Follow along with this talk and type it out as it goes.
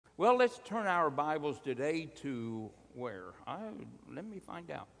Well, let's turn our Bibles today to where? Let me find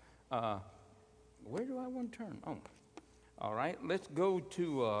out. Where do I want to turn? Oh, all right. Let's go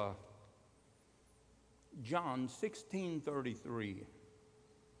to John 16:33.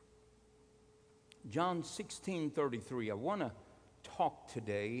 John 16:33. I want to talk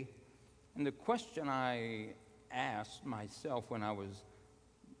today, and the question I asked myself when I was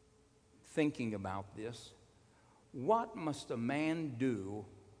thinking about this: what must a man do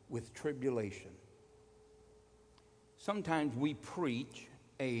with tribulation? Sometimes we preach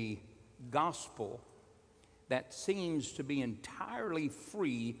a gospel that seems to be entirely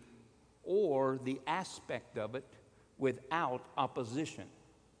free, or the aspect of it without opposition.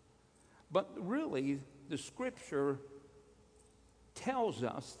 But really, the scripture tells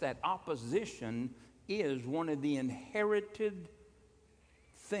us that opposition is one of the inherited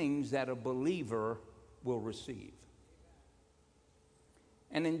things that a believer will receive.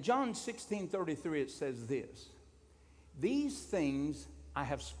 And in John 16:33 it says this: "These things I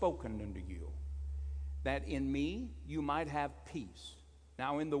have spoken unto you, that in me you might have peace.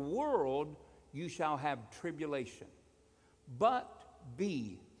 Now in the world you shall have tribulation, but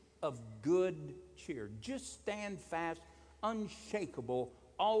be of good cheer." Just stand fast, unshakable,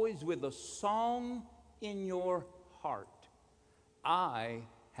 always with a song in your heart. I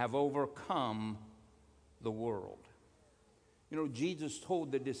have overcome the world. You know, Jesus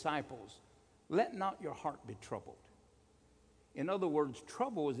told the disciples, "Let not your heart be troubled." In other words,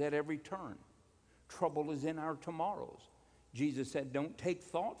 trouble is at every turn. Trouble is in our tomorrows. Jesus said, don't take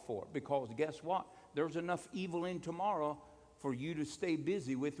thought for it, because guess what? There's enough evil in tomorrow for you to stay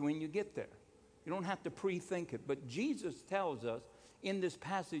busy with when you get there. You don't have to pre-think it. But Jesus tells us in this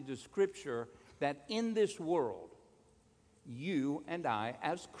passage of Scripture that in this world, you and I,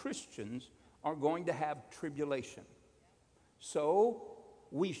 as Christians, are going to have tribulation. So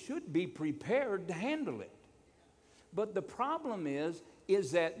we should be prepared to handle it. But the problem is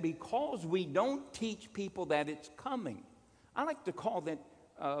that because we don't teach people that it's coming, I like to call that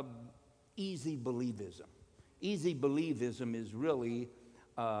easy believism. Easy believism is really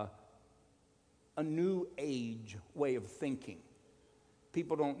a new age way of thinking.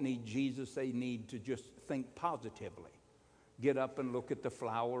 People don't need Jesus, they need to just think positively. Get up and look at the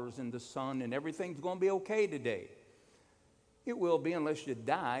flowers and the sun, and everything's going to be okay today. It will be unless you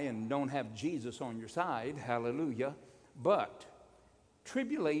die and don't have Jesus on your side. Hallelujah. But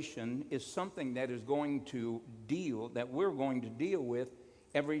tribulation is something that we're going to deal with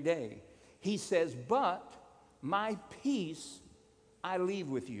every day. He says, "But my peace I leave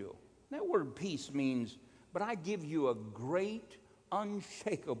with you." That word peace means, but I give you a great,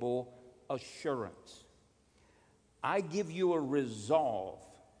 unshakable assurance. I give you a resolve.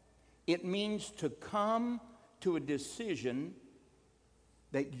 It means to come to a decision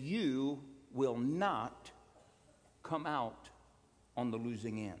that you will not come out on the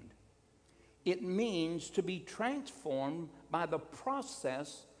losing end. It means to be transformed by the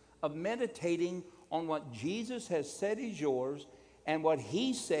process of meditating on what Jesus has said is yours and what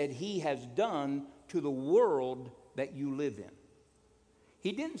he said he has done to the world that you live in.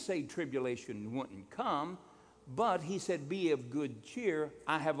 He didn't say tribulation wouldn't come, but he said, "Be of good cheer,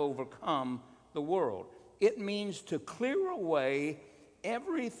 I have overcome the world." It means to clear away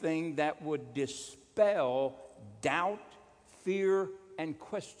everything that would dispel doubt, fear, and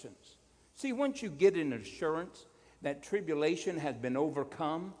questions. See, once you get an assurance that tribulation has been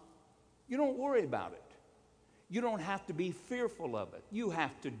overcome, you don't worry about it. You don't have to be fearful of it. You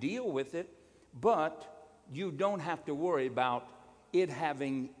have to deal with it, but you don't have to worry about it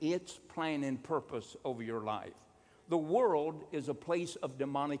having its plan and purpose over your life. The world is a place of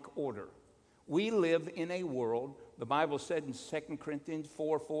demonic order. We live in a world, the Bible said in 2 Corinthians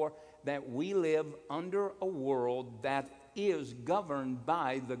 4:4, that we live under a world that is governed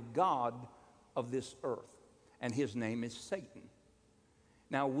by the god of this earth, and his name is Satan.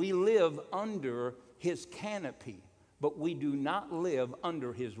 Now, we live under his canopy, but we do not live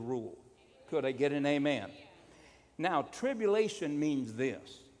under his rule. Could I get an amen? Now, tribulation means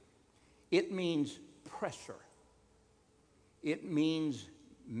this. It means pressure. It means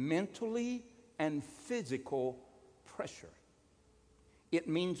mentally and physical pressure. It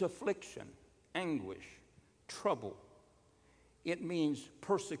means affliction, anguish, trouble. It means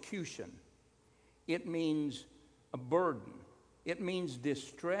persecution. It means a burden. It means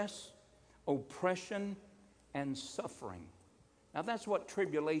distress, oppression, and suffering. Now that's what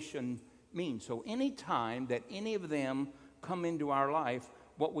tribulation means. So any time that any of them come into our life,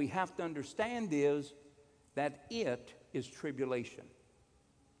 what we have to understand is that it is tribulation.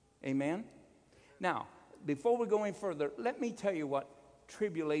 Amen? Now, before we go any further, let me tell you what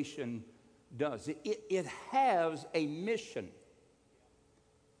tribulation does. It has a mission.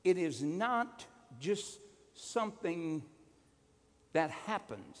 It is not just something that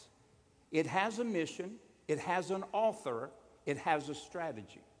happens. It has a mission, it has an author, it has a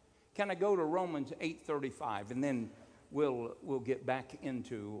strategy. Can I go to Romans 8:35, and then we'll get back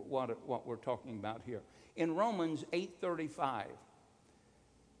into what we're talking about here. In Romans 8:35,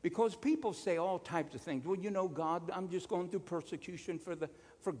 because people say all types of things. Well, you know, God, I'm just going through persecution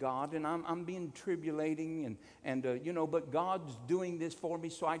for God, and I'm being tribulating, and you know, but God's doing this for me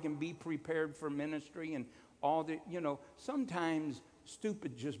so I can be prepared for ministry and all the, you know. Sometimes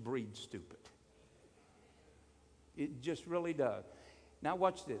stupid just breeds stupid. It just really does. Now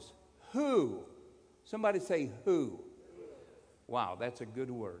watch this. Who? Somebody say who. Wow, that's a good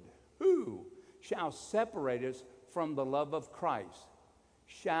word. Who shall separate us from the love of Christ?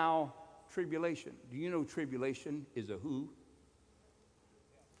 Shall tribulation. Do you know tribulation is a who?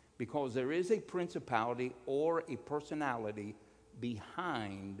 Because there is a principality or a personality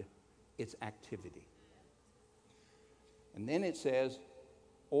behind its activity. And then it says,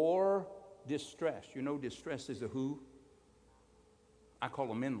 or distress. You know distress is a who? I call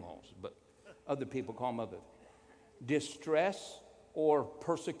them in-laws, but other people call them other. Distress or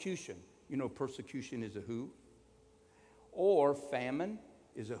persecution. You know persecution is a who? Or famine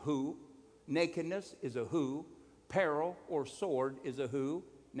is a who. Nakedness is a who. Peril or sword is a who.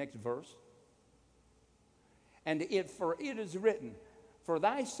 Next verse. And for it is written, for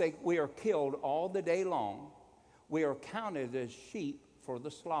thy sake we are killed all the day long. We are counted as sheep for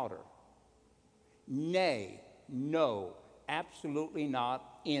the slaughter. Nay, no, absolutely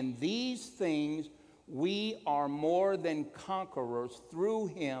not. In these things we are more than conquerors through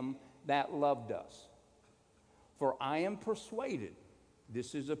him that loved us. For I am persuaded,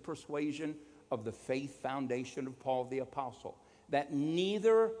 this is a persuasion of the faith foundation of Paul the Apostle, that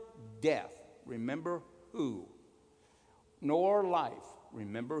neither death, remember who, nor life,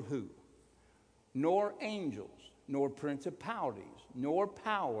 remember who, nor angels, nor principalities, nor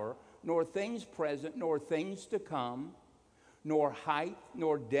power, nor things present, nor things to come, nor height,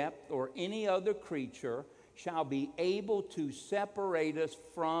 nor depth, or any other creature shall be able to separate us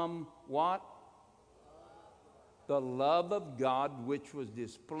from what? The love of God, which was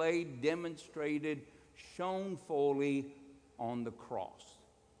displayed, demonstrated, shown fully on the cross.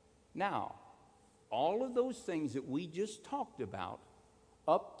 Now, all of those things that we just talked about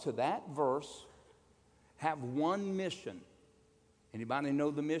up to that verse have one mission. Anybody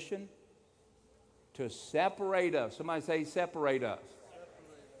know the mission? To separate us. Somebody say separate us.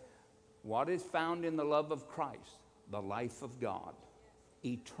 What is found in the love of Christ? The life of God,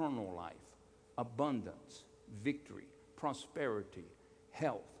 eternal life, abundance, victory, prosperity,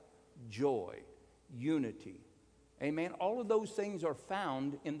 health, joy, unity. Amen. All of those things are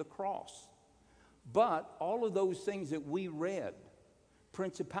found in the cross. But all of those things that we read,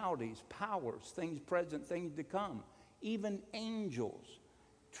 principalities, powers, things present, things to come, even angels,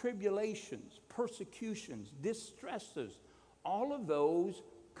 tribulations, persecutions, distresses, all of those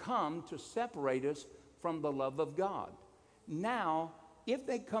come to separate us from the love of God. Now, if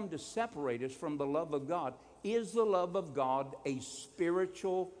they come to separate us from the love of God, is the love of God a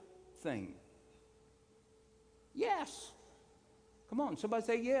spiritual thing? Yes. Come on, somebody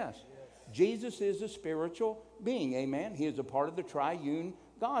say yes. Jesus is a spiritual being, amen? He is a part of the triune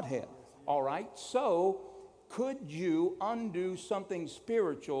Godhead. All right, so could you undo something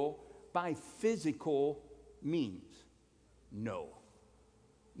spiritual by physical means? No.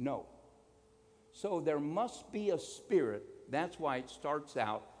 No. So there must be a spirit. That's why it starts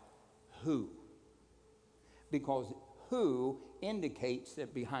out who. Because who indicates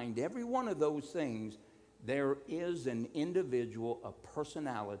that behind every one of those things, there is an individual, a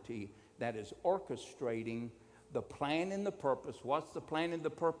personality that is orchestrating the plan and the purpose. What's the plan and the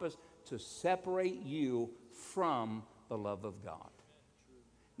purpose? To separate you from the love of God.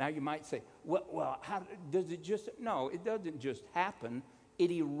 Now you might say, well, how does it just? No, it doesn't just happen. It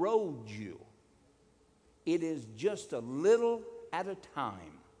erodes you. It is just a little at a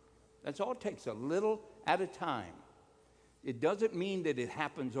time. That's all it takes, a little at a time. It doesn't mean that it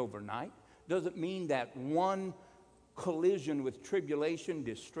happens overnight. Doesn't mean that one collision with tribulation,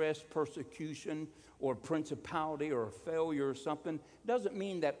 distress, persecution, or principality or failure or something doesn't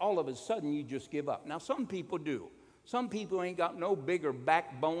mean that all of a sudden you just give up. Now, some people do. Some people ain't got no bigger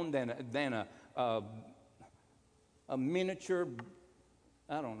backbone than a miniature,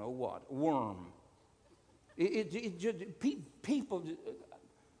 I don't know what, worm. It just, people,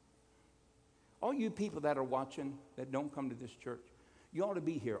 all you people that are watching that don't come to this church, you ought to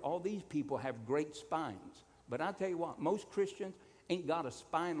be here. All these people have great spines. But I tell you what, most Christians ain't got a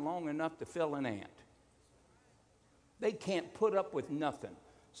spine long enough to fill an ant. They can't put up with nothing.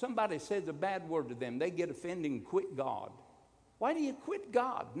 Somebody says a bad word to them, they get offended and quit God. Why do you quit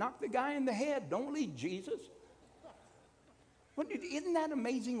God? Knock the guy in the head. Don't lead Jesus. Isn't that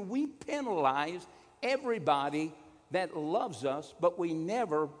amazing? We penalize everybody that loves us, but we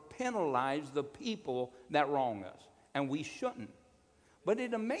never penalize the people that wrong us. And we shouldn't. But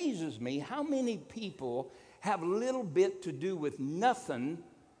it amazes me how many people have little bit to do with nothing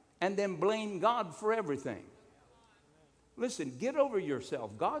and then blame God for everything. Listen, get over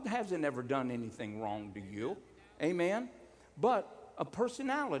yourself. God hasn't ever done anything wrong to you. Amen? But a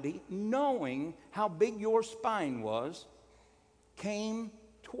personality, knowing how big your spine was, came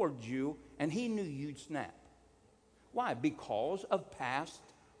towards you, and he knew you'd snap. Why? Because of past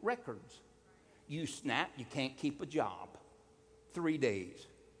records. You snap, you can't keep a job. 3 days.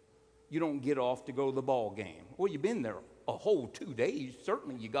 You don't get off to go to the ball game. Well, you've been there a whole 2 days.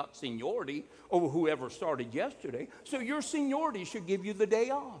 Certainly you got seniority over whoever started yesterday. So your seniority should give you the day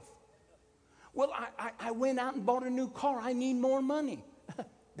off. Well, I went out and bought a new car. I need more money.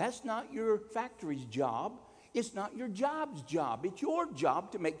 That's not your factory's job. It's not your job's job. It's your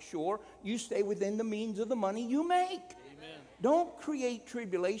job to make sure you stay within the means of the money you make. Amen. Don't create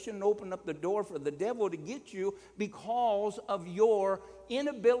tribulation and open up the door for the devil to get you because of your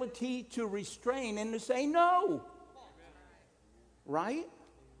inability to restrain and to say no. Right?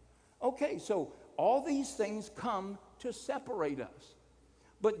 Okay, so all these things come to separate us.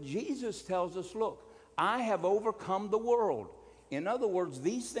 But Jesus tells us, look, I have overcome the world. In other words,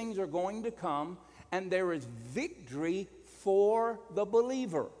 these things are going to come, and there is victory for the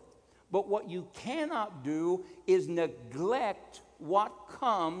believer. But what you cannot do is neglect what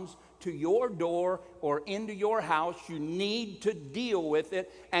comes to your door or into your house. You need to deal with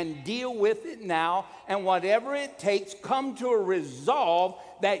it, and deal with it now. And whatever it takes, come to a resolve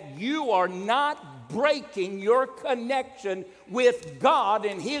that you are not breaking your connection with God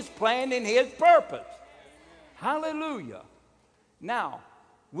and His plan and His purpose. Hallelujah. Now,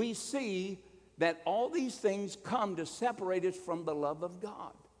 we see that all these things come to separate us from the love of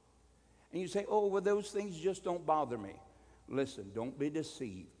God. And you say, oh, well, those things just don't bother me. Listen, don't be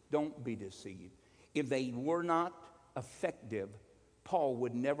deceived. Don't be deceived. If they were not effective, Paul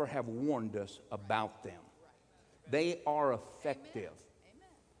would never have warned us about them. They are effective.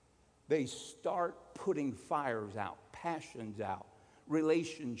 They start putting fires out, passions out,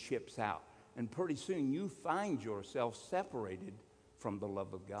 relationships out. And pretty soon you find yourself separated from the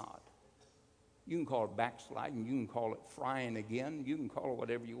love of God. You can call it backsliding. You can call it frying again. You can call it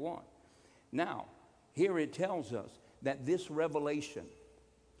whatever you want. Now, here it tells us that this revelation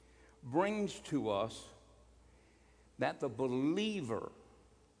brings to us that the believer,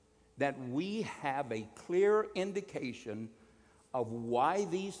 that we have a clear indication of why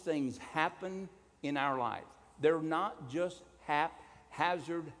these things happen in our life. They're not just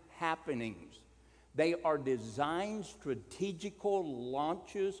haphazard happenings. They are designed strategical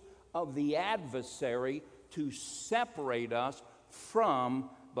launches of the adversary to separate us from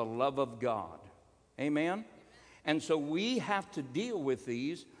the love of God. Amen? And so we have to deal with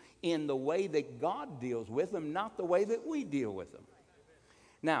these in the way that God deals with them, not the way that we deal with them.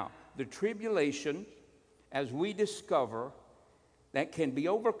 Now, the tribulation, as we discover, that can be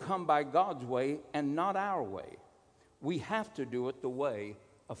overcome by God's way and not our way. We have to do it the way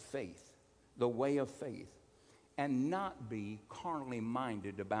of faith, the way of faith, and not be carnally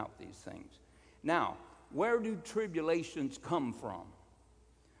minded about these things. Now, where do tribulations come from?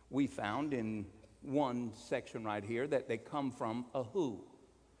 We found in one section right here that they come from a who.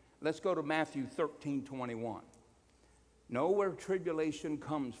 Let's go to Matthew 13:21. Know where tribulation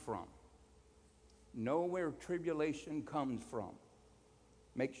comes from. Know where tribulation comes from.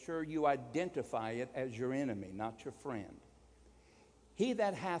 Make sure you identify it as your enemy, not your friend. He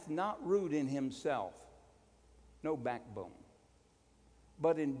that hath not root in himself, no backbone,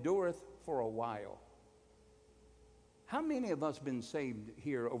 but endureth for a while. How many of us been saved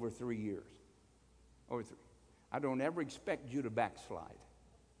here over 3 years? Over 3. I don't ever expect you to backslide.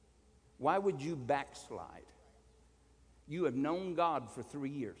 Why would you backslide? You have known God for 3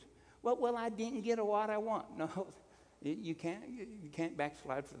 years. Well, I didn't get what I want. No, you can't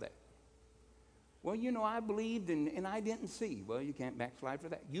backslide for that. Well, I believed and I didn't see. Well, you can't backslide for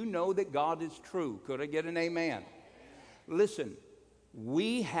that. You know that God is true. Could I get an amen? Listen,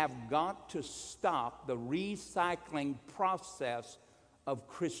 we have got to stop the recycling process of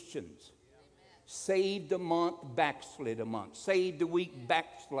Christians. Saved a month, backslid a month. Saved a week,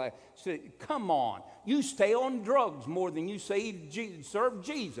 backslid. Come on. You stay on drugs more than you serve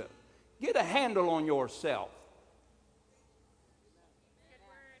Jesus. Get a handle on yourself.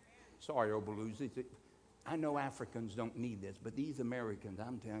 sorry, Obaluzis. I know Africans don't need this, but these Americans,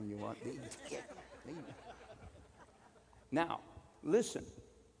 I'm telling you what. Now, listen.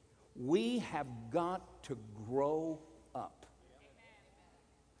 We have got to grow up.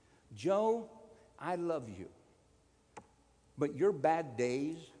 Joe, I love you. But your bad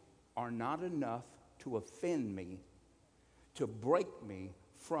days are not enough to offend me, to break me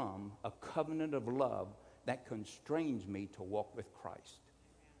from a covenant of love that constrains me to walk with Christ.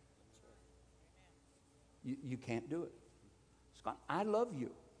 You can't do it. Scott, I love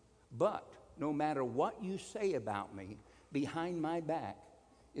you. But no matter what you say about me behind my back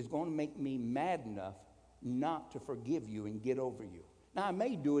is going to make me mad enough not to forgive you and get over you. Now, I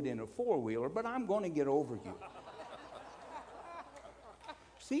may do it in a four-wheeler, but I'm going to get over you.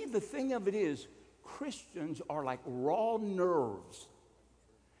 See, the thing of it is, Christians are like raw nerves.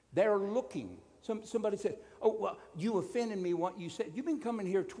 They're looking. Somebody said, oh, well, you offended me what you said. You've been coming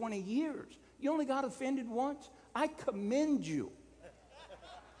here 20 years. You only got offended once? I commend you.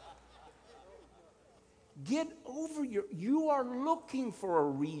 Get over you are looking for a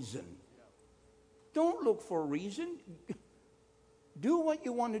reason. Don't look for a reason. Do what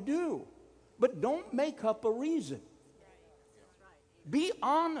you want to do. But don't make up a reason. Be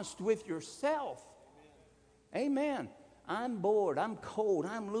honest with yourself. Amen. I'm bored. I'm cold.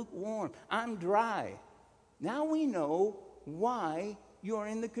 I'm lukewarm. I'm dry. Now we know why you're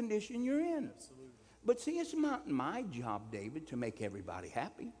in the condition you're in. But see, it's not my job, David, to make everybody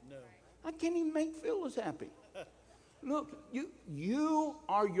happy. No. I can't even make Phyllis happy. Look, you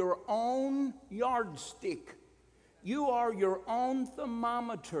are your own yardstick. You are your own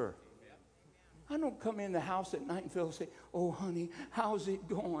thermometer. I don't come in the house at night and Phyllis say, oh, honey, how's it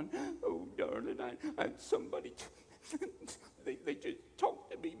going? Oh, darling, I somebody, they just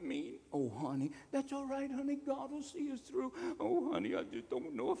talk to me mean. Oh, honey, that's all right, honey. God will see us through. Oh, honey, I just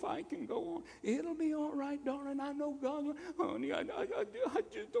don't know if I can go on. It'll be all right, darling. I know God will. Honey, I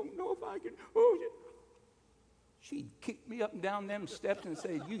just don't know if I can. Oh, yeah. She'd kick me up and down them steps and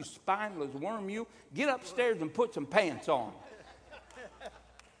say, you spineless worm, you. Get upstairs and put some pants on.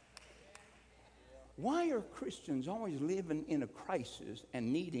 Why are Christians always living in a crisis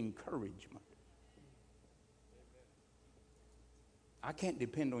and need encouragement? I can't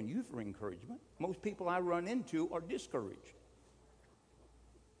depend on you for encouragement. Most people I run into are discouraged.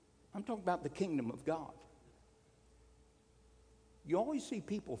 I'm talking about the kingdom of God. You always see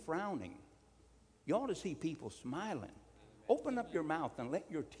people frowning. You ought to see people smiling. Open up your mouth and let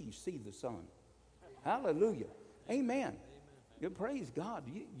your teeth see the sun. Hallelujah. Amen. You praise God.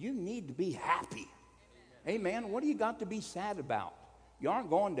 You need to be happy. Amen. What do you got to be sad about? You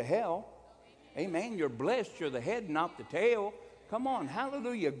aren't going to hell. Amen. You're blessed. You're the head, not the tail. Come on.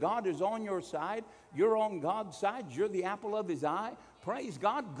 Hallelujah. God is on your side. You're on God's side. You're the apple of his eye. Praise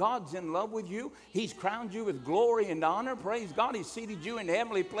God. God's in love with you. He's crowned you with glory and honor. Praise God. He's seated you in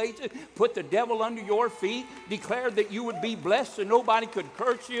heavenly places. Put the devil under your feet. Declared that you would be blessed so nobody could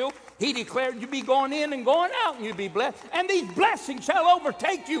curse you. He declared you'd be going in and going out and you'd be blessed. And these blessings shall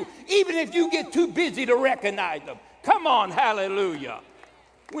overtake you even if you get too busy to recognize them. Come on. Hallelujah.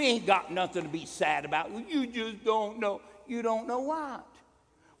 We ain't got nothing to be sad about. You just don't know. You don't know what?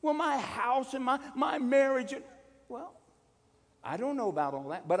 Well, my house and my marriage. Well, I don't know about all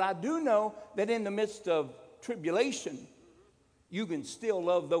that, but I do know that in the midst of tribulation, you can still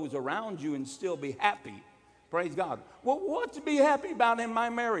love those around you and still be happy. Praise God. Well, what to be happy about in my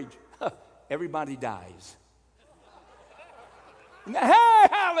marriage? Everybody dies. Hey,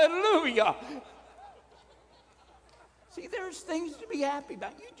 hallelujah. See, there's things to be happy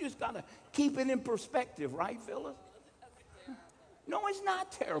about. You just got to keep it in perspective, right, Phyllis? No, it's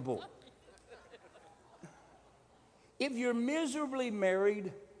not terrible. If you're miserably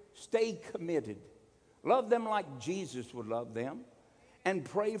married, stay committed. Love them like Jesus would love them. And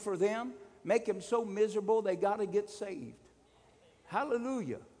pray for them. Make them so miserable they got to get saved.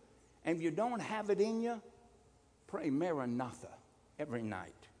 Hallelujah. And if you don't have it in you, pray Maranatha every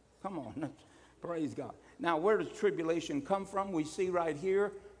night. Come on. Praise God. Now, where does tribulation come from? We see right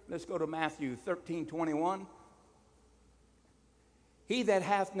here. Let's go to Matthew 13:21. He that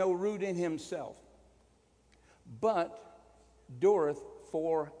hath no root in himself, but dureth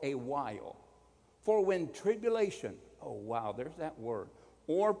for a while. For when tribulation, oh wow, there's that word,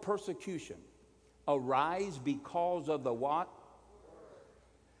 or persecution, arise because of the what?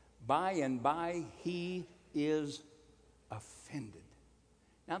 By and by he is offended.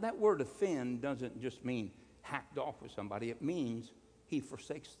 Now that word offend doesn't just mean hacked off with somebody. It means he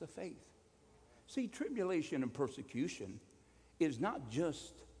forsakes the faith. See, tribulation and persecution is not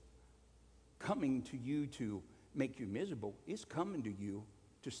just coming to you to make you miserable. It's coming to you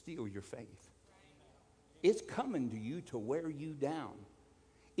to steal your faith. It's coming to you to wear you down.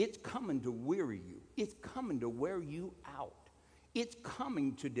 It's coming to weary you. It's coming to wear you out. It's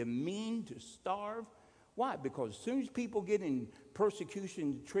coming to demean, to starve. Why? Because as soon as people get in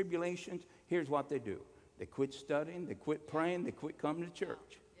persecution, tribulations, here's what they do. They quit studying, they quit praying, they quit coming to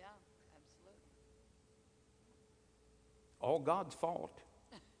church. Yeah, absolutely. All God's fault.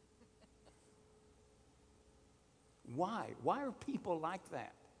 Why? Why are people like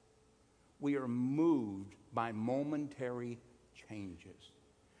that? We are moved by momentary changes.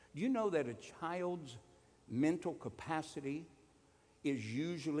 Do you know that a child's mental capacity is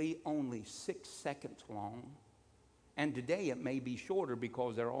usually only 6 seconds long? And today it may be shorter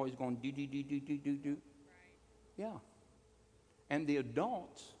because they're always going do, do, do, do, do, do, do. Right. Yeah. And the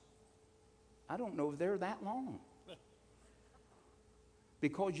adults, I don't know if they're that long.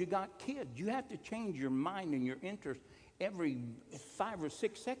 Because you got kids. You have to change your mind and your interest every 5 or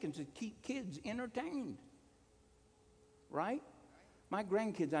 6 seconds to keep kids entertained. Right? My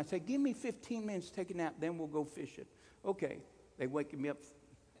grandkids, I say, give me 15 minutes to take a nap, then we'll go fishing. Okay. They wake me up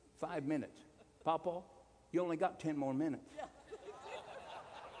 5 minutes. Papa, you only got 10 more minutes.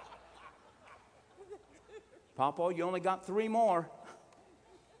 Papa, you only got 3 more.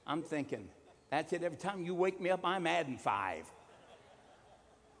 I'm thinking, that's it. Every time you wake me up, I'm adding 5.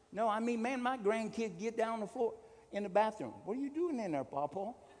 No, I mean, man, my grandkids get down on the floor in the bathroom. What are you doing in there,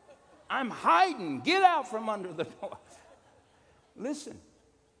 Papa? I'm hiding. Get out from under the door. Listen,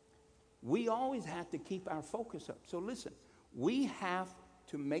 we always have to keep our focus up. So listen, we have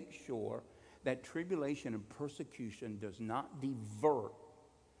to make sure that tribulation and persecution does not divert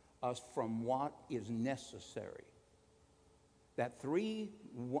us from what is necessary. That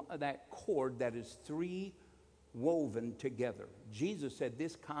cord that is 3 woven together. Jesus said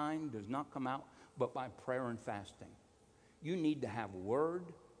this kind does not come out but by prayer and fasting. You need to have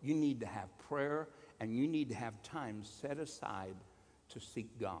word, you need to have prayer, and you need to have time set aside to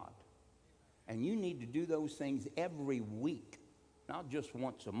seek God. And you need to do those things every week, not just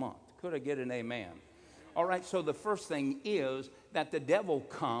once a month. Could I get an amen? All right, so the first thing is that the devil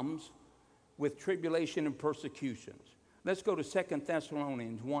comes with tribulation and persecutions. Let's go to 2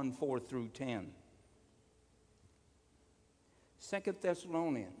 Thessalonians 1, 4 through 10. 2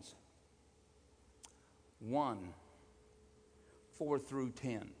 Thessalonians 1, 4 through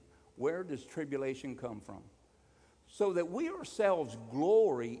 10. Where does tribulation come from? So that we ourselves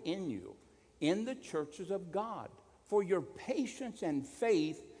glory in you, in the churches of God, for your patience and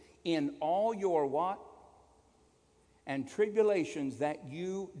faith in all your what? And tribulations that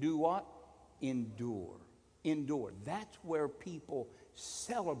you do what? Endure. Endure. That's where people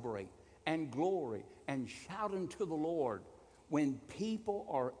celebrate and glory and shout unto the Lord. When people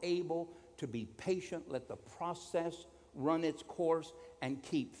are able to be patient, let the process run its course, and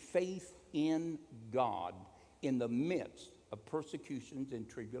keep faith in God in the midst of persecutions and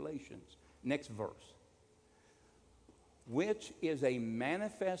tribulations. Next verse. Which is a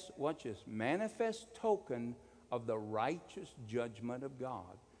manifest, watch this, manifest token of the righteous judgment of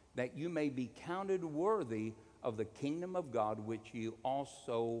God, that you may be counted worthy of the kingdom of God, which you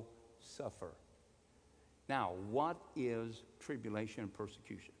also suffer. Now, what is tribulation and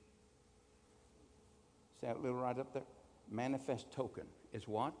persecution? See that little right up there? Manifest token is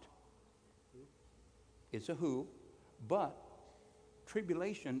what? It's a who, but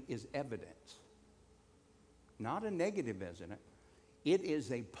tribulation is evidence. Not a negative evidence. It is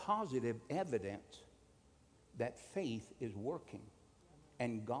a positive evidence that faith is working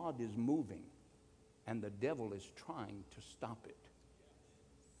and God is moving and the devil is trying to stop it.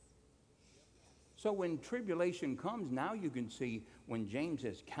 So when tribulation comes, now you can see when James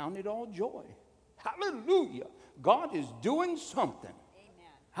says, count it all joy. Hallelujah. God is doing something.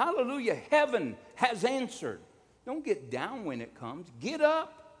 Amen. Hallelujah. Heaven has answered. Don't get down when it comes. Get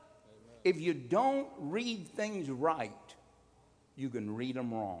up. Amen. If you don't read things right, you can read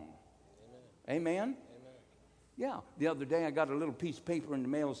them wrong. Amen? Amen? Amen. Yeah. The other day I got a little piece of paper in the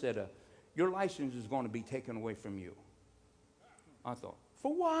mail that said, your license is going to be taken away from you. I thought,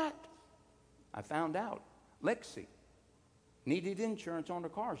 for what? I found out. Lexi needed insurance on her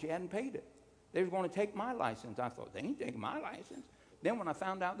car. She hadn't paid it. They were going to take my license. I thought, they ain't taking my license. Then when I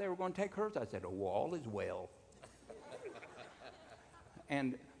found out they were going to take hers, I said, oh, all is well.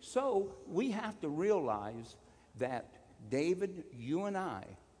 And so we have to realize that, David, you and I,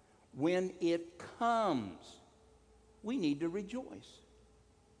 when it comes, we need to rejoice.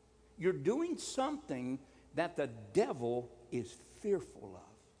 You're doing something that the devil is fearful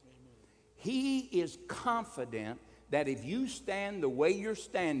of. Amen. He is confident that if you stand the way you're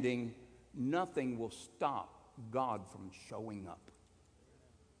standing, nothing will stop God from showing up.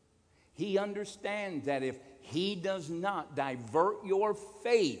 He understands that if he does not divert your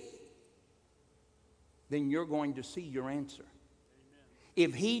faith, then you're going to see your answer. Amen.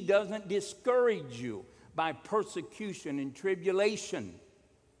 If he doesn't discourage you by persecution and tribulation,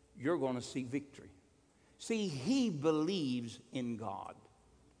 you're going to see victory. See, he believes in God.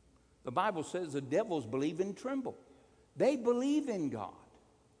 The Bible says the devils believe and tremble. They believe in God.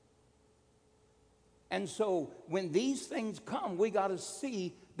 And so when these things come, we got to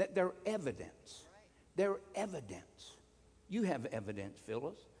see that they're evidence. They're evidence. You have evidence,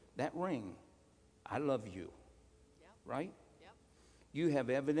 Phyllis. That ring, I love you. Yep. Right? Yep. You have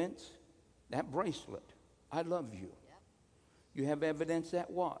evidence, that bracelet, I love you. Yep. You have evidence,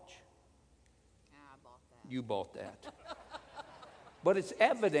 that watch. I bought that. You bought that. But it's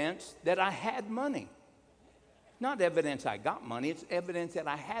evidence that I had money. Not evidence I got money. It's evidence that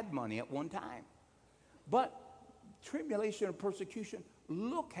I had money at one time. But tribulation and persecution,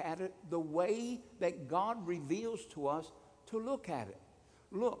 look at it the way that God reveals to us to look at it.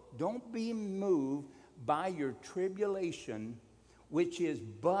 Look, don't be moved by your tribulation, which is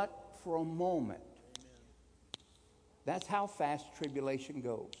but for a moment. Amen. That's how fast tribulation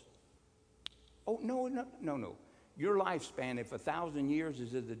goes. Oh, no. Your lifespan, if 1,000 years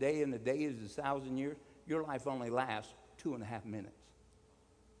is a day and a day is 1,000 years, your life only lasts 2.5 minutes.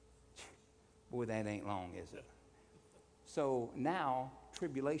 Boy, that ain't long, is it? So now,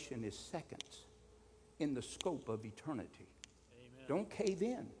 tribulation is seconds in the scope of eternity. Amen. Don't cave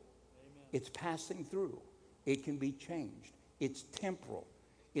in. Amen. It's passing through. It can be changed. It's temporal.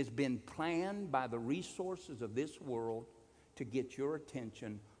 It's been planned by the resources of this world to get your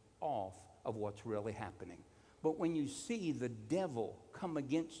attention off of what's really happening. But when you see the devil come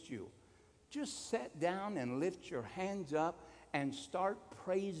against you, just sit down and lift your hands up and start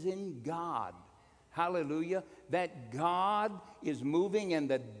praising God. Hallelujah. That God is moving and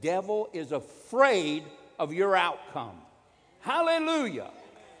the devil is afraid of your outcome. Hallelujah.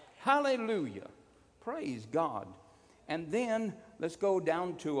 Hallelujah. Praise God. And then let's go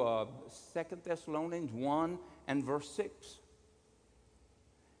down to 2 Thessalonians 1 and verse 6.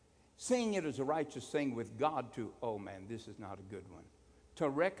 Seeing it as a righteous thing with God to, oh man, this is not a good one, to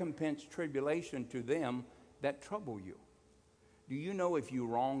recompense tribulation to them that trouble you. Do you know if you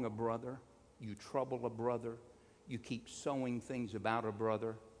wrong a brother, you trouble a brother, you keep sowing things about a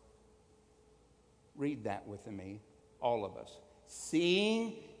brother? Read that with me, all of us.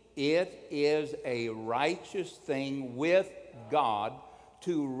 Seeing it is a righteous thing with God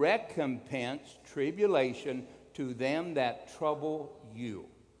to recompense tribulation to them that trouble you.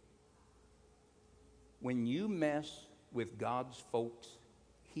 When you mess with God's folks,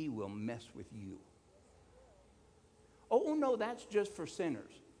 he will mess with you. Oh, no, that's just for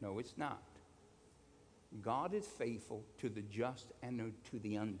sinners. No, it's not. God is faithful to the just and to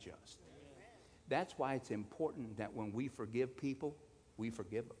the unjust. That's why it's important that when we forgive people, we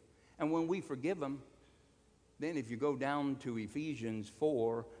forgive them. And when we forgive them, then if you go down to Ephesians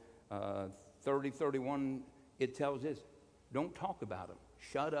 4, 30, 31, it tells us, don't talk about them.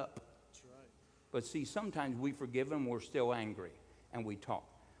 Shut up. That's right. But see, sometimes we forgive them, we're still angry, and we talk.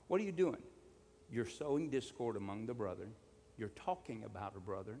 What are you doing? You're sowing discord among the brethren. You're talking about a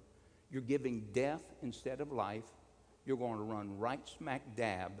brother. You're giving death instead of life. You're going to run right smack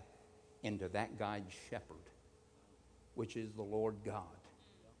dab into that guy's shepherd, which is the Lord God.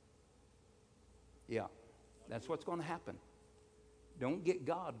 Yeah, that's what's going to happen. Don't get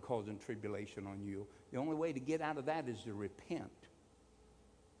God causing tribulation on you. The only way to get out of that is to repent.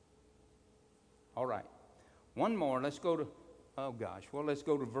 All right. One more. Let's go to, let's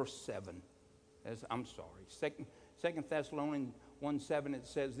go to verse 7. I'm sorry. Second Thessalonians 1:7, it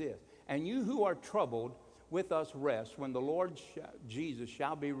says this. And you who are troubled, with us rest when the Lord Jesus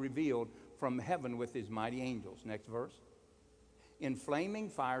shall be revealed from heaven with his mighty angels. Next verse. In flaming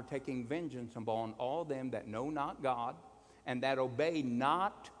fire, taking vengeance upon all them that know not God, and that obey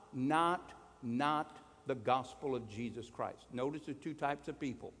not the gospel of Jesus Christ. Notice the two types of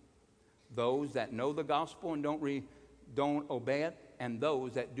people. Those that know the gospel and don't obey it, and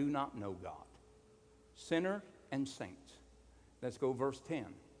those that do not know God. Sinner and saints. Let's go verse 10.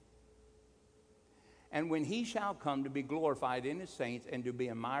 And when he shall come to be glorified in his saints and to be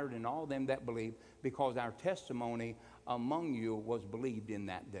admired in all them that believe, because our testimony among you was believed in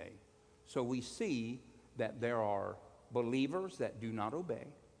that day. So we see that there are believers that do not obey,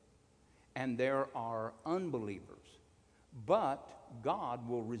 and there are unbelievers. But God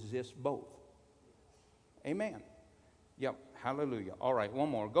will resist both. Amen. Yep, hallelujah. All right, one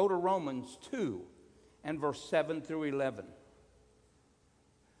more. Go to Romans 2 and verse 7 through 11.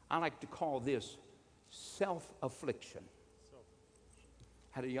 I like to call this self-affliction.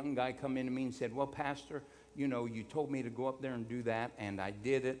 Had a young guy come in to me and said, well, Pastor, you know, you told me to go up there and do that, and I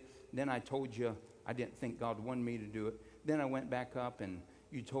did it. Then I told you I didn't think God wanted me to do it. Then I went back up, and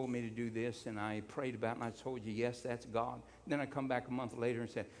you told me to do this, and I prayed about it, and I told you, yes, that's God. Then I come back a month later and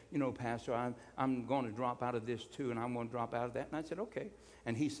said, you know, Pastor, I'm going to drop out of this too, and I'm going to drop out of that. And I said, okay.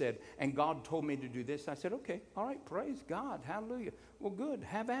 And he said, and God told me to do this. I said, okay, all right, praise God, hallelujah. Well, good,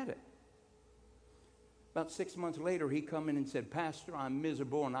 have at it. About 6 months later, he come in and said, Pastor, I'm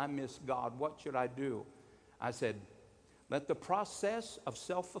miserable and I miss God. What should I do? I said, let the process of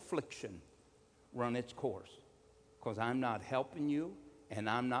self-affliction run its course, because I'm not helping you and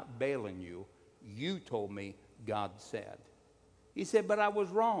I'm not bailing you. You told me God said. He said, but I was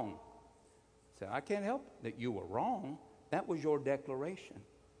wrong. I said, I can't help that you were wrong. That was your declaration.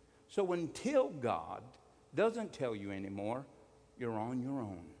 So until God doesn't tell you anymore, you're on your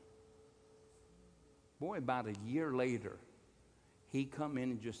own. Boy, about a year later, he come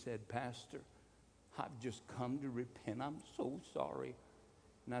in and just said, Pastor, I've just come to repent. I'm so sorry.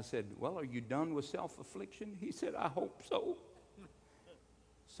 And I said, well, are you done with self-affliction? He said, I hope so.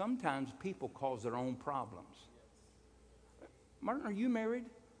 Sometimes people cause their own problems. Martin, are you married?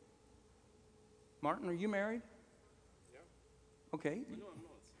 Martin, are you married? Yeah. Okay. No, I'm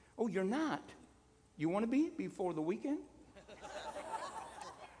not. Oh, you're not? You want to be before the weekend?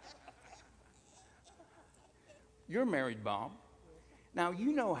 You're married, Bob. Now,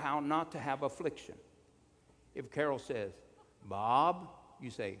 you know how not to have affliction. If Carol says, Bob, you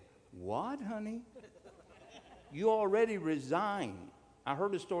say, what, honey? You already resigned. I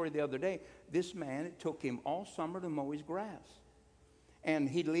heard a story the other day. This man, it took him all summer to mow his grass. And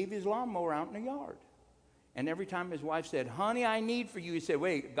he'd leave his lawnmower out in the yard. And every time his wife said, honey, I need for you, he said,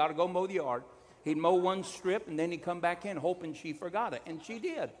 wait, got to go mow the yard. He'd mow one strip, and then he'd come back in hoping she forgot it. And she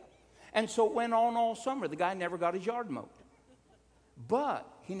did. And so it went on all summer. The guy never got his yard mowed. But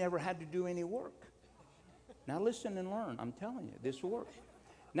he never had to do any work. Now listen and learn. I'm telling you, this works.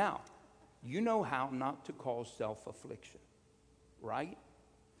 Now, you know how not to cause self-affliction, right?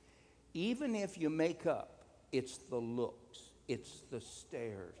 Even if you make up, it's the looks, it's the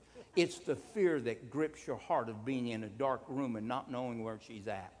stares, it's the fear that grips your heart of being in a dark room and not knowing where she's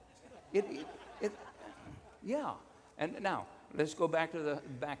at. Yeah. And now, let's go back to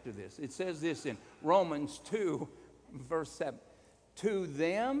this. It says this in Romans 2, verse 7. To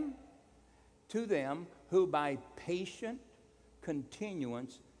them who by patient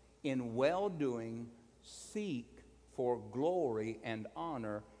continuance in well-doing seek for glory and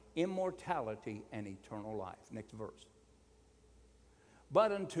honor, immortality, and eternal life. Next verse.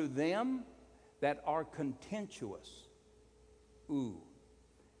 But unto them that are contentious,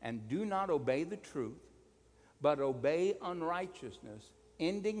 and do not obey the truth, but obey unrighteousness,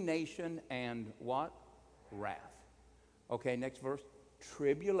 indignation, and what? Wrath. Okay, next verse.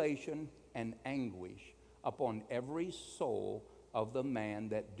 Tribulation and anguish upon every soul of the man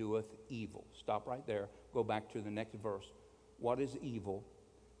that doeth evil. Stop right there. Go back to the next verse. What is evil?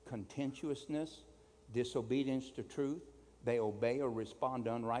 Contentiousness, disobedience to truth. They obey or respond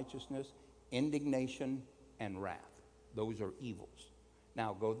to unrighteousness, indignation, and wrath. Those are evils.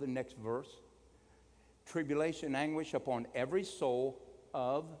 Now go to the next verse. Tribulation, anguish upon every soul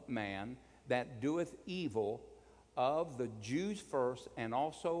of man that doeth evil, of the Jews first, and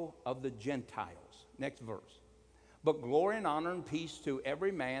also of the Gentiles. Next verse. But glory and honor and peace to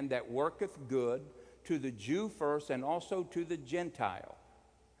every man that worketh good, to the Jew first, and also to the Gentile.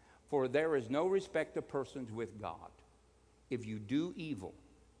 For there is no respect of persons with God. If you do evil,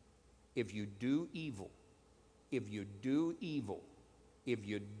 if you do evil, if you do evil, if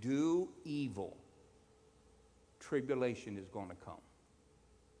you do evil, tribulation is going to come.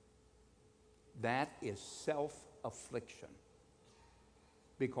 That is self-affliction.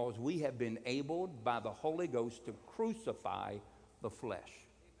 Because we have been enabled by the Holy Ghost to crucify the flesh.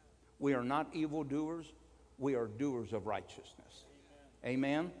 We are not evildoers. We are doers of righteousness.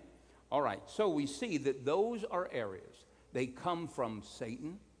 Amen? All right. So we see that those are areas. They come from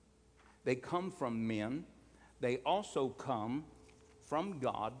Satan. They come from men. They also come from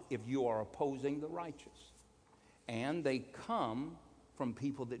God if you are opposing the righteous. And they come from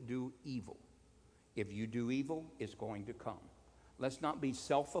people that do evil. If you do evil, it's going to come. Let's not be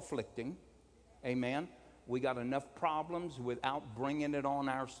self-afflicting. Amen. We got enough problems without bringing it on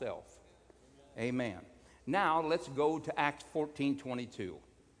ourselves. Amen. Now, let's go to Acts 14:22.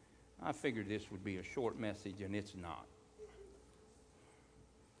 I figured this would be a short message, and it's not.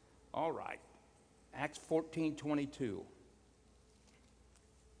 All right. Acts 14:22.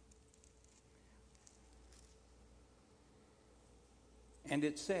 And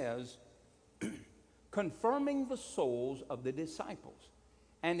it says, confirming the souls of the disciples.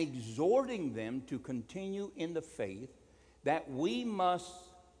 and exhorting them to continue in the faith, that we must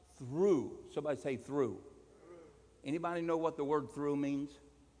through. Somebody say through. Anybody know what the word through means?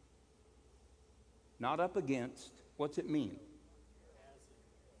 Not up against. What's it mean?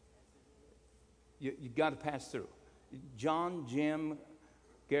 You got to pass through. John, Jim,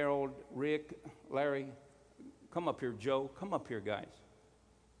 Gerald, Rick, Larry, come up here. Joe, come up here, guys.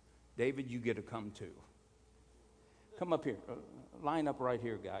 David, you get to come too. Come up here. Line up right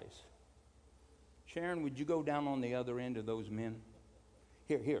here, guys. Sharon, would you go down on the other end of those men?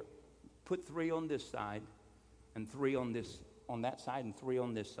 Here. Put 3 on this side, and 3 on that side, and 3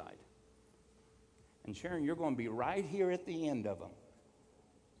 on this side. And Sharon, you're going to be right here at the end of them.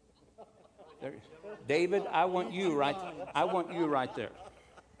 There. David, I want you right there.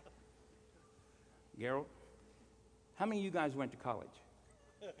 Gerald, how many of you guys went to college?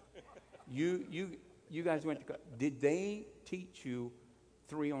 You guys went to college. Did they teach you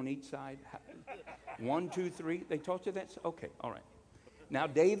 3 on each side? 1, 2, 3? They taught you that? Okay, all right. Now,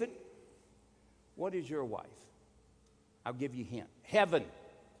 David, what is your wife? I'll give you a hint. Heaven.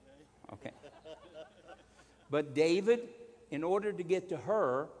 Okay. But David, in order to get to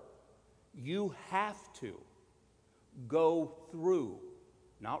her, you have to go through,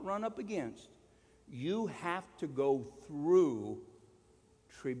 not run up against. You have to go through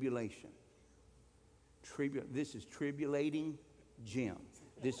tribulation. This is tribulating Jim.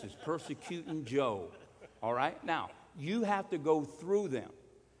 This is persecuting Joe. All right? Now, you have to go through them.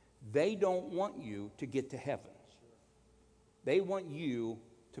 They don't want you to get to heaven. They want you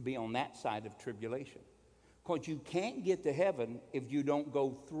to be on that side of tribulation. Because you can't get to heaven if you don't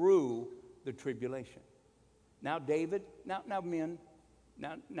go through the tribulation. Now, David, now men,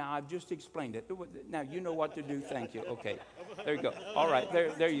 now I've just explained it. Now you know what to do. Thank you. Okay, there you go. All right,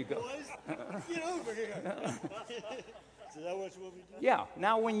 there you go. Get over here. So that what we do? Yeah.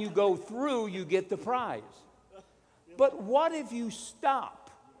 Now, when you go through, you get the prize. But what if you stop?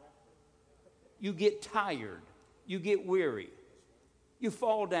 You get tired. You get weary. You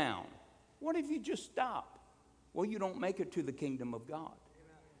fall down. What if you just stop? Well, you don't make it to the kingdom of God.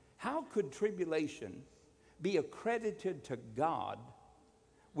 How could tribulation be accredited to God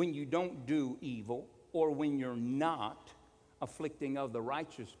when you don't do evil or when you're not afflicting other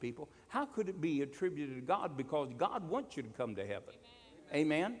righteous people? How could it be attributed to God? Because God wants you to come to heaven.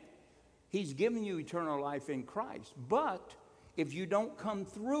 Amen? He's given you eternal life in Christ. But if you don't come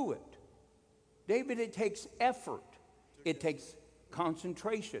through it, David, it takes effort. It takes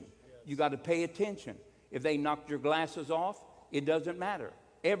concentration. You got to pay attention. If they knocked your glasses off, it doesn't matter.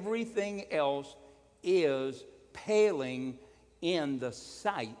 Everything else is paling in the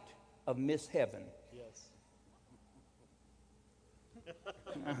sight of Miss Heaven. Yes.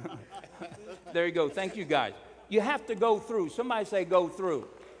 There you go. Thank you, guys. You have to go through. Somebody say go through.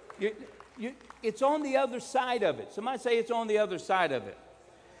 It's on the other side of it. Somebody say it's on the other side of it.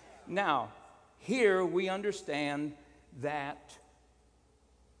 Now, here we understand that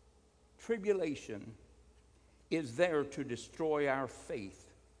tribulation is there to destroy our faith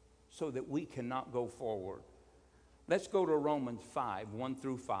so that we cannot go forward. Let's go to Romans 5, 1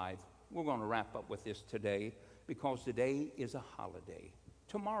 through 5. We're going to wrap up with this today because today is a holiday.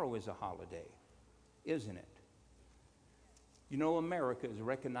 Tomorrow is a holiday, isn't it? You know, America is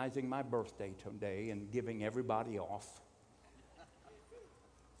recognizing my birthday today and giving everybody off.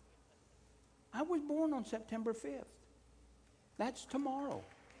 I was born on September 5th. That's tomorrow.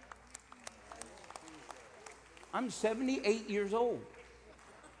 I'm 78 years old.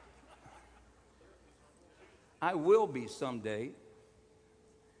 I will be someday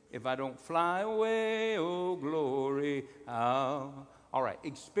if I don't fly away, oh glory. All right,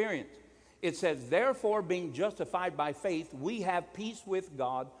 experience. It says, therefore, being justified by faith, we have peace with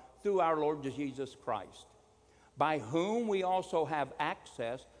God through our Lord Jesus Christ, by whom we also have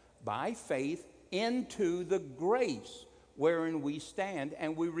access by faith into the grace wherein we stand,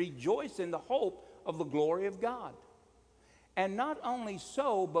 and we rejoice in the hope of the glory of God. And not only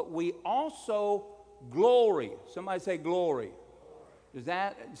so, but we also glory. Somebody say glory. Does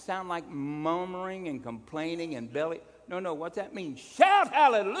that sound like murmuring and complaining and belly? No, what's that mean? Shout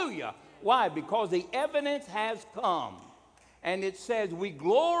hallelujah. Why? Because the evidence has come. And it says we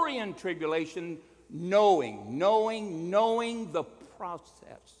glory in tribulation, knowing the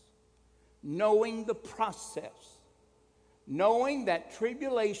process. Knowing the process. Knowing that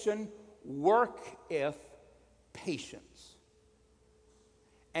tribulation worketh patience.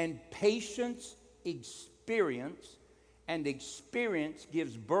 And patience experience, and experience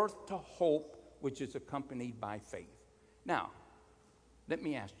gives birth to hope, which is accompanied by faith. Now, let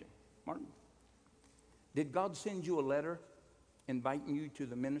me ask you, Martin, did God send you a letter inviting you to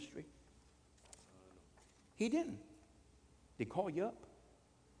the ministry? He didn't. Did he call you up?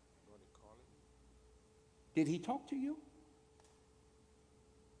 Did he talk to you?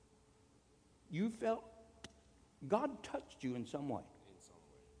 You felt God touched you in some way.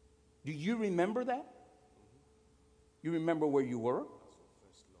 Do you remember that? You remember where you were?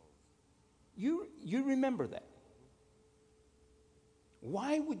 You remember that.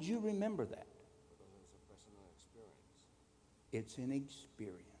 Why would you remember that? It's an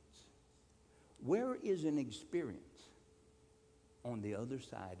experience. Where is an experience? On the other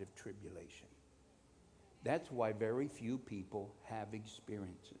side of tribulation. That's why very few people have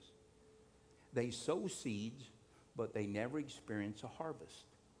experiences. They sow seeds, but they never experience a harvest.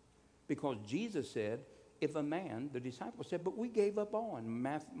 Because Jesus said, if a man, the disciples said, but we gave up on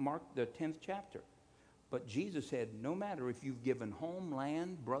Mark the 10th chapter. But Jesus said, no matter if you've given home,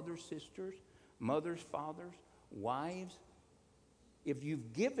 land, brothers, sisters, mothers, fathers, wives, if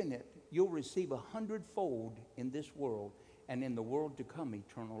you've given it, you'll receive 100-fold in this world, and in the world to come,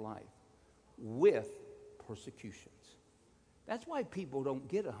 eternal life, with persecutions. That's why people don't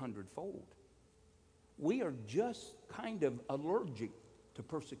get 100-fold. We are just kind of allergic to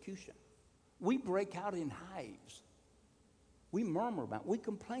persecution. We break out in hives. We murmur about it. We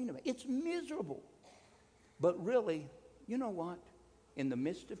complain about it. It's miserable. But really, you know what? In the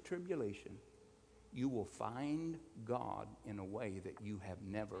midst of tribulation, you will find God in a way that you have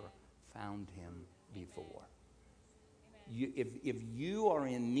never found him before. If you are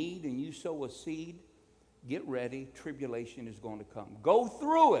in need and you sow a seed, get ready. Tribulation is going to come. Go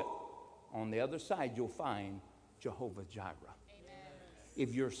through it. On the other side, you'll find Jehovah Jireh. Amen.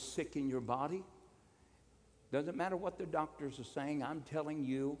 If you're sick in your body, doesn't matter what the doctors are saying. I'm telling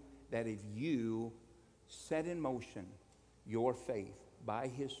you that if you set in motion your faith by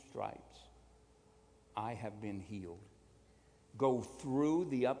his stripes, I have been healed. Go through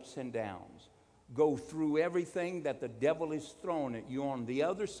the ups and downs. Go through everything that the devil is throwing at you. On the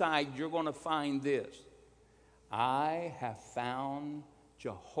other side, you're going to find this. I have found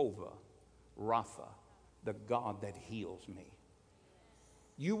Jehovah Rapha, the God that heals me.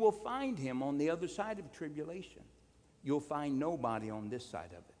 You will find him on the other side of tribulation. You'll find nobody on this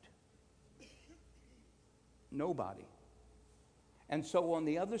side of it. Nobody. And so on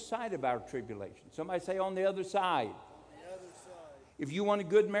the other side of our tribulation, somebody say on the other side. If you want a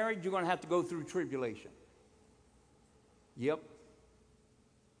good marriage, you're going to have to go through tribulation. Yep.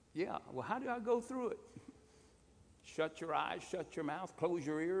 Yeah. Well, how do I go through it? Shut your eyes, shut your mouth, close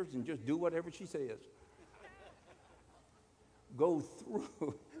your ears, and just do whatever she says. Go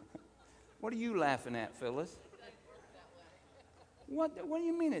through. What are you laughing at, Phyllis? What do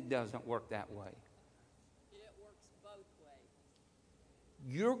you mean it doesn't work that way? It works both ways.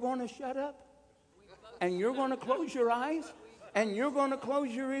 You're going to shut up? And you're going to close your eyes? And you're going to close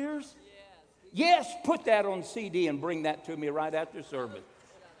your ears? Yes, put that on CD and bring that to me right after service.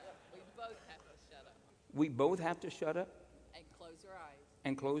 We both have to shut up. We both have to shut up? And close our eyes.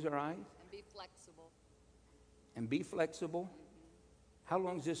 And close our eyes? And be flexible. And be flexible? How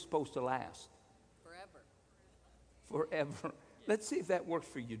long is this supposed to last? Forever. Forever. Let's see if that works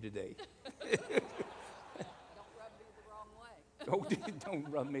for you today. Don't rub me the wrong way. Don't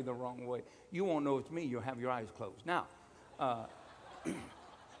rub me the wrong way. You won't know it's me. You'll have your eyes closed. Now,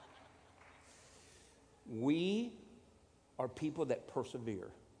 we are people that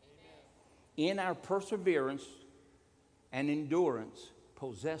persevere. Amen. In our perseverance and endurance,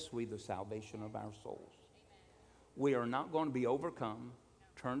 possess we the salvation of our souls. Amen. We are not going to be overcome,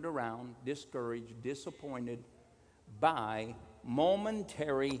 turned around, discouraged, disappointed by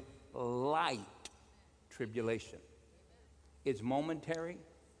momentary light tribulation. It's momentary.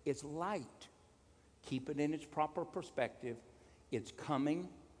 It's light. Keep it in its proper perspective. It's coming.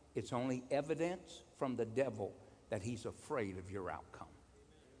 It's only evidence from the devil that he's afraid of your outcome.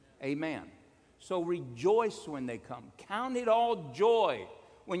 Amen. So rejoice when they come. Count it all joy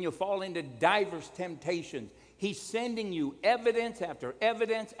when you fall into diverse temptations. He's sending you evidence after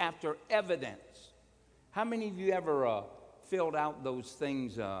evidence after evidence. How many of you ever filled out those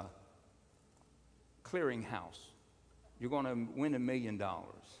things, clearinghouse? You're going to win $1 million.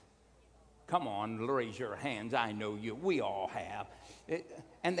 Come on, raise your hands. I know you. We all have.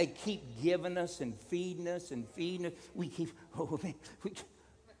 And they keep giving us and feeding us and feeding us. We keep,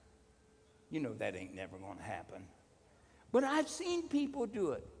 you know that ain't never going to happen. But I've seen people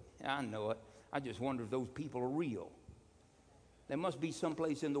do it. I know it. I just wonder if those people are real. There must be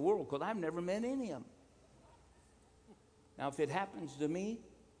someplace in the world because I've never met any of them. Now, if it happens to me,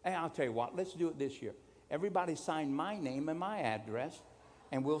 hey, I'll tell you what, let's do it this year. Everybody sign my name and my address,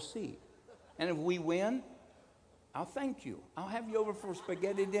 and we'll see. And if we win, I'll thank you. I'll have you over for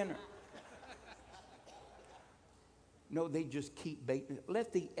spaghetti dinner. No, they just keep baiting.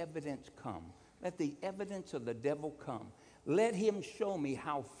 Let the evidence come. Let the evidence of the devil come. Let him show me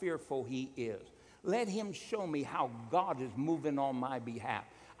how fearful he is. Let him show me how God is moving on my behalf.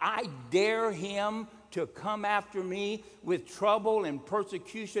 I dare him to come after me with trouble and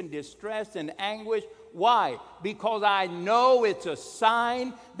persecution, distress and anguish. Why? Because I know it's a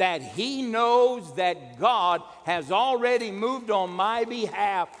sign that he knows that God has already moved on my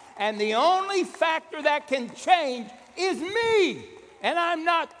behalf. And the only factor that can change is me. And I'm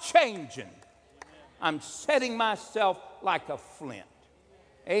not changing. I'm setting myself like a flint.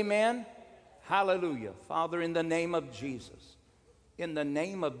 Amen. Hallelujah. Father, in the name of Jesus, in the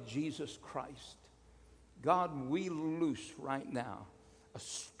name of Jesus Christ, God, we loose right now a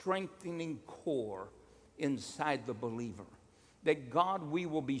strengthening core inside the believer. That God, we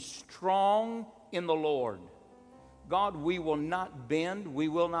will be strong in the Lord. God, we will not bend, we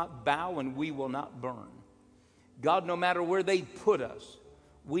will not bow, and we will not burn. God, no matter where they put us,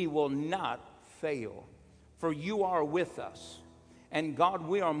 we will not fail. For you are with us. And God,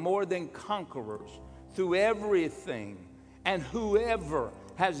 we are more than conquerors through everything and whoever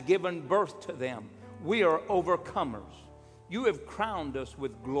has given birth to them. We are overcomers. You have crowned us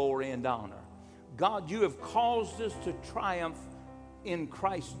with glory and honor. God, you have caused us to triumph in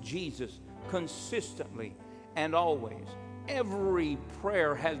Christ Jesus consistently and always. Every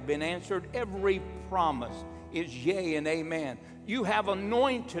prayer has been answered. Every promise is yea and amen. You have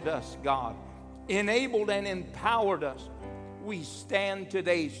anointed us, God, enabled and empowered us. We stand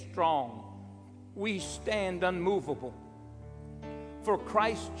today strong. We stand unmovable. For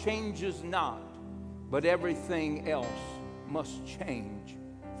Christ changes not, but everything else must change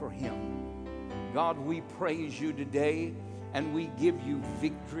for him. God, we praise you today, and we give you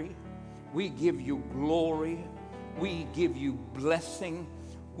victory. We give you glory. We give you blessing.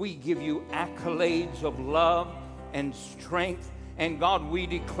 We give you accolades of love and strength. And God, we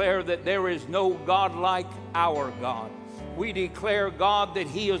declare that there is no God like our God. We declare, God, that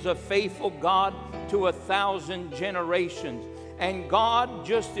he is a faithful God to 1,000 generations. And God,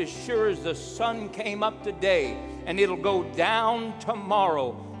 just as sure as the sun came up today and it'll go down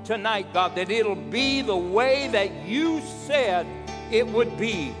tomorrow, tonight, God, that it'll be the way that you said it would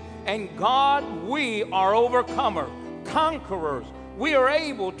be. And God, we are overcomers, conquerors. We are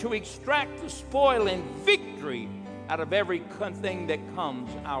able to extract the spoil and victory out of every thing that comes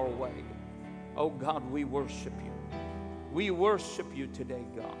our way. Oh God, we worship you. We worship you today,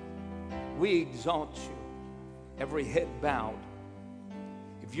 God. We exalt you. Every head bowed.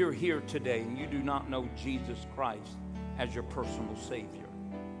 If you're here today and you do not know Jesus Christ as your personal Savior,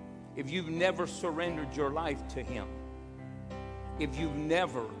 if you've never surrendered your life to him, if you've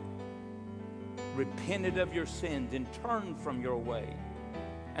never repented of your sins and turned from your way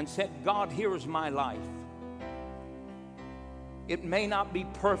and said, God, here is my life. It may not be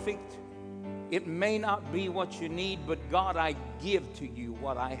perfect. It may not be what you need, but God, I give to you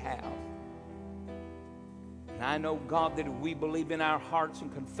what I have. And I know, God, that if we believe in our hearts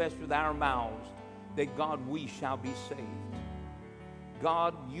and confess with our mouths, that, God, we shall be saved.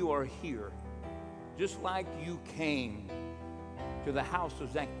 God, you are here. Just like you came to the house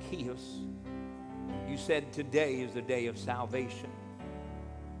of Zacchaeus, you said today is the day of salvation.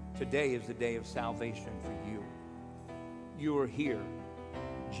 Today is the day of salvation for you. You are here.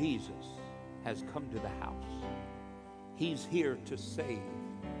 Jesus has come to the house. He's here to save.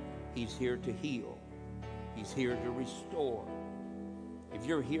 He's here to heal. He's here to restore. If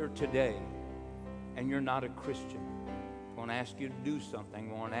you're here today and you're not a Christian, I want to ask you to do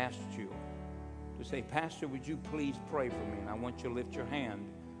something. I want to ask you to say, Pastor, would you please pray for me? And I want you to lift your hand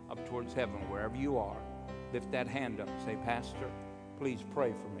up towards heaven, wherever you are. Lift that hand up and say, Pastor, please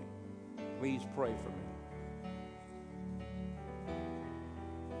pray for me. Please pray for me.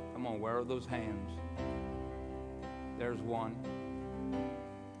 Come on, where are those hands? There's one.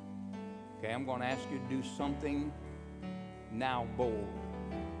 Okay, I'm going to ask you to do something now bold.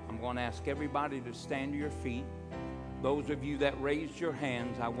 I'm going to ask everybody to stand to your feet. Those of you that raised your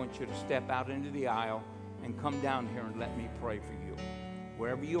hands, I want you to step out into the aisle and come down here and let me pray for you.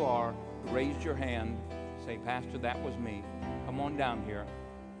 Wherever you are, raise your hand. Say, Pastor, that was me. Come on down here.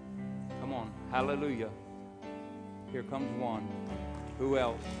 Come on. Hallelujah. Here comes one. Who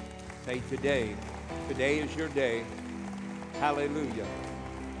else? Say, today. Today is your day. Hallelujah.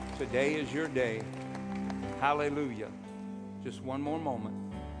 Today is your day. Hallelujah. Just one more moment.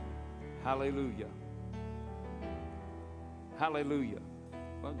 Hallelujah. Hallelujah.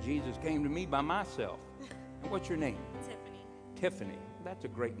 Well, Jesus came to me by myself. And what's your name? Tiffany. Tiffany. That's a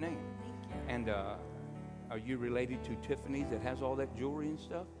great name. Thank you. And Are you related to Tiffany that has all that jewelry and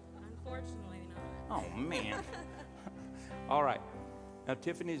stuff? Unfortunately not. Oh, man. All right. Now,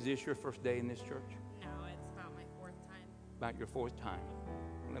 Tiffany, is this your first day in this church? No, it's about my 4th time. About your 4th time.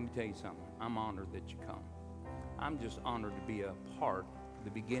 Let me tell you something. I'm honored that you come. I'm just honored to be a part of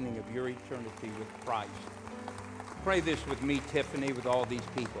the beginning of your eternity with Christ. Pray this with me, Tiffany, with all these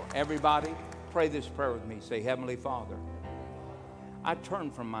people. Everybody, pray this prayer with me. Say, Heavenly Father, I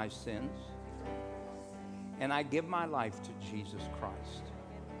turn from my sins and I give my life to Jesus Christ.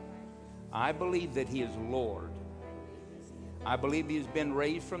 I believe that He is Lord. I believe He has been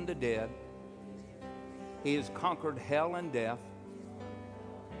raised from the dead. He has conquered hell and death.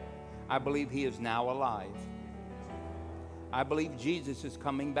 I believe He is now alive. I believe Jesus is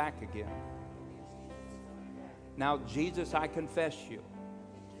coming back again. Now, Jesus, I confess You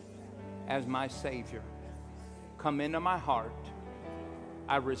as my Savior. Come into my heart.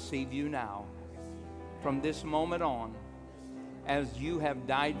 I receive You now. From this moment on, as You have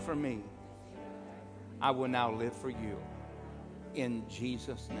died for me, I will now live for You. In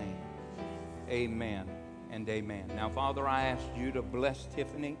Jesus' name, amen and amen. Now, Father, I ask You to bless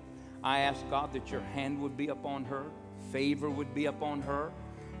Tiffany. I ask, God, that Your hand would be upon her, favor would be upon her,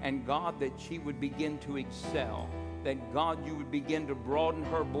 and God, that she would begin to excel, that God, You would begin to broaden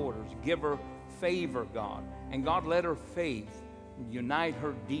her borders, give her favor, God, and God, let her faith unite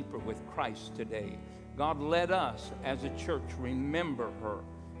her deeper with Christ today. God, let us as a church remember her,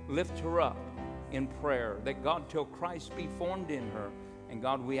 lift her up in prayer, that God, till Christ be formed in her, and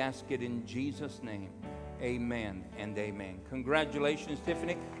God, we ask it in Jesus' name. Amen and amen. Congratulations,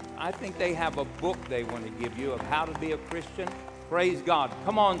 Tiffany. I think they have a book they want to give you of how to be a Christian. Praise God.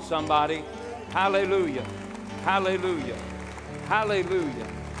 Come on, somebody. Hallelujah. Hallelujah. Hallelujah.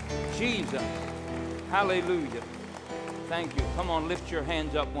 Jesus. Hallelujah. Thank you. Come on, lift your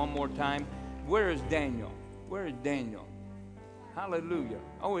hands up one more time. Where is Daniel? Where is Daniel? Hallelujah.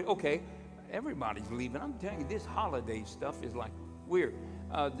 Oh, okay. Everybody's leaving. I'm telling you, this holiday stuff is like weird.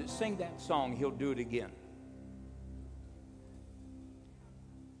 Sing that song. He'll do it again.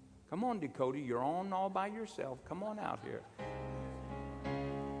 Come on, Dakota. You're on all by yourself. Come on out here.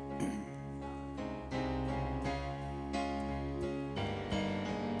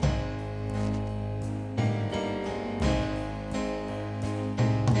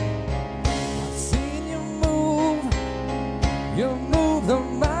 I've seen You move the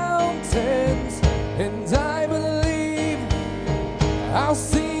mountains.